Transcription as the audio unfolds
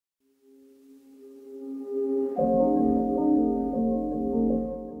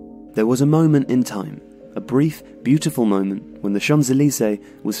There was a moment in time, a brief, beautiful moment, when the Champs Elysees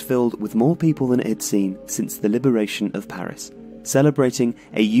was filled with more people than it had seen since the liberation of Paris, celebrating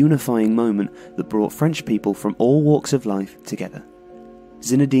a unifying moment that brought French people from all walks of life together.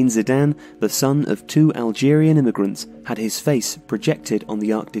 Zinedine Zidane, the son of two Algerian immigrants, had his face projected on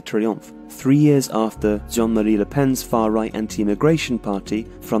the Arc de Triomphe 3 years after Jean-Marie Le Pen's far-right anti-immigration party,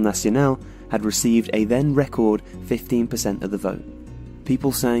 Front National, had received a then record 15% of the vote.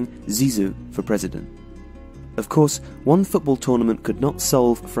 People sang Zizou for president. Of course, one football tournament could not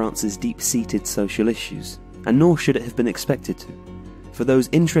solve France's deep-seated social issues, and nor should it have been expected to. For those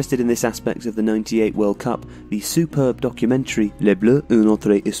interested in this aspect of the '98 World Cup, the superb documentary Les Bleus, une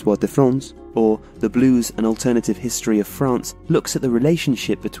autre histoire de France, or The Blues, an Alternative History of France, looks at the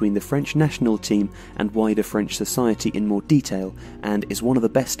relationship between the French national team and wider French society in more detail, and is one of the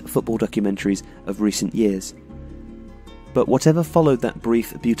best football documentaries of recent years. But whatever followed that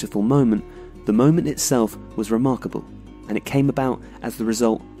brief, beautiful moment, the moment itself was remarkable, and it came about as the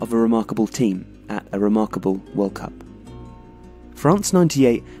result of a remarkable team at a remarkable World Cup. France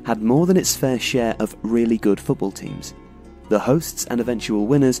 '98 had more than its fair share of really good football teams. The hosts and eventual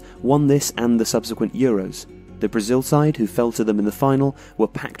winners won this and the subsequent Euros. The Brazil side, who fell to them in the final, were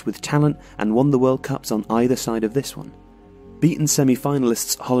packed with talent and won the World Cups on either side of this one. Beaten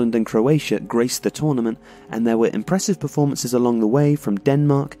semi-finalists Holland and Croatia graced the tournament, and there were impressive performances along the way from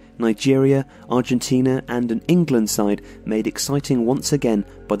Denmark, Nigeria, Argentina, and an England side made exciting once again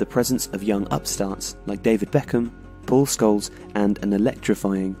by the presence of young upstarts like David Beckham, Paul Scholes, and an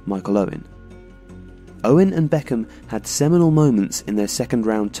electrifying Michael Owen. Owen and Beckham had seminal moments in their second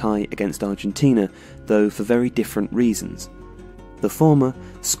round tie against Argentina, though for very different reasons. The former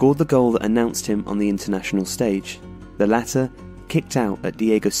scored the goal that announced him on the international stage. The latter kicked out at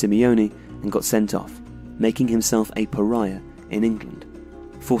Diego Simeone and got sent off, making himself a pariah in England,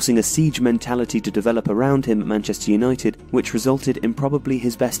 forcing a siege mentality to develop around him at Manchester United, which resulted in probably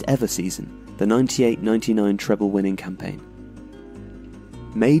his best ever season, the 98-99 treble-winning campaign.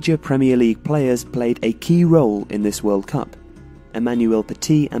 Major Premier League players played a key role in this World Cup. Emmanuel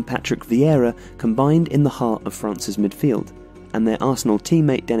Petit and Patrick Vieira combined in the heart of France's midfield, and their Arsenal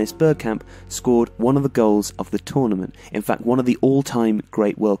teammate Dennis Bergkamp scored one of the goals of the tournament, in fact one of the all-time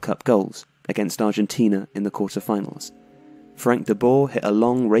great World Cup goals, against Argentina in the quarter-finals. Frank de Boer hit a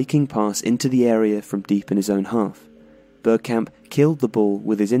long raking pass into the area from deep in his own half. Bergkamp killed the ball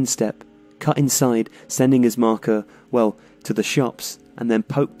with his instep, cut inside, sending his marker, well, to the shops, and then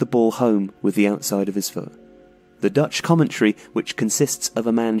poked the ball home with the outside of his foot. The Dutch commentary, which consists of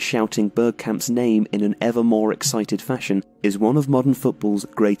a man shouting Bergkamp's name in an ever more excited fashion, is one of modern football's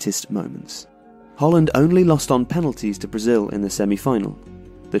greatest moments. Holland only lost on penalties to Brazil in the semi-final.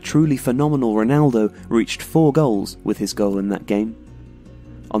 The truly phenomenal Ronaldo reached 4 goals with his goal in that game.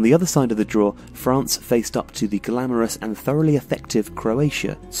 On the other side of the draw, France faced up to the glamorous and thoroughly effective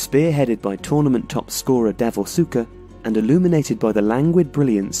Croatia, spearheaded by tournament top scorer Davor Suker and illuminated by the languid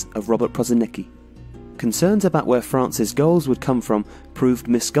brilliance of Robert Prosinecki. Concerns about where France's goals would come from proved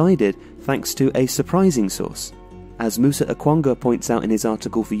misguided thanks to a surprising source. As Moussa Okwonga points out in his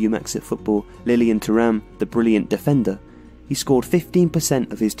article for uMAXit Football, Lilian Thuram, the brilliant defender, he scored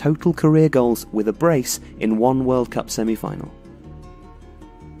 15% of his total career goals with a brace in one World Cup semi-final.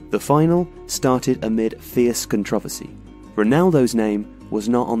 The final started amid fierce controversy. Ronaldo's name was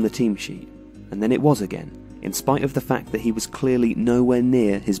not on the team sheet, and then it was again, in spite of the fact that he was clearly nowhere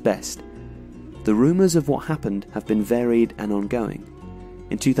near his best. The rumours of what happened have been varied and ongoing.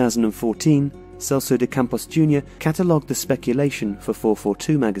 In 2014, Celso de Campos Jr. catalogued the speculation for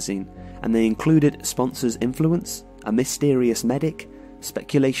 442 magazine, and they included sponsors' influence, a mysterious medic,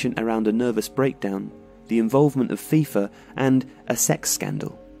 speculation around a nervous breakdown, the involvement of FIFA, and a sex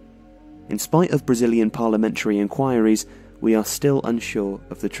scandal. In spite of Brazilian parliamentary inquiries, we are still unsure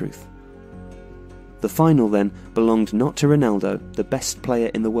of the truth. The final, then, belonged not to Ronaldo, the best player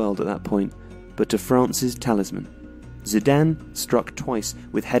in the world at that point, but to France's talisman. Zidane struck twice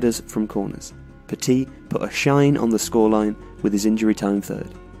with headers from corners. Petit put a shine on the scoreline with his injury time third.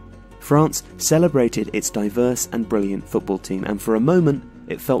 France celebrated its diverse and brilliant football team, and for a moment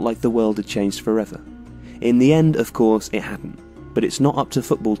it felt like the world had changed forever. In the end, of course, it hadn't, but it's not up to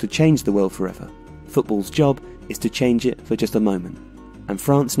football to change the world forever. Football's job is to change it for just a moment, and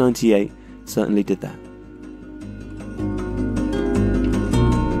France '98 certainly did that.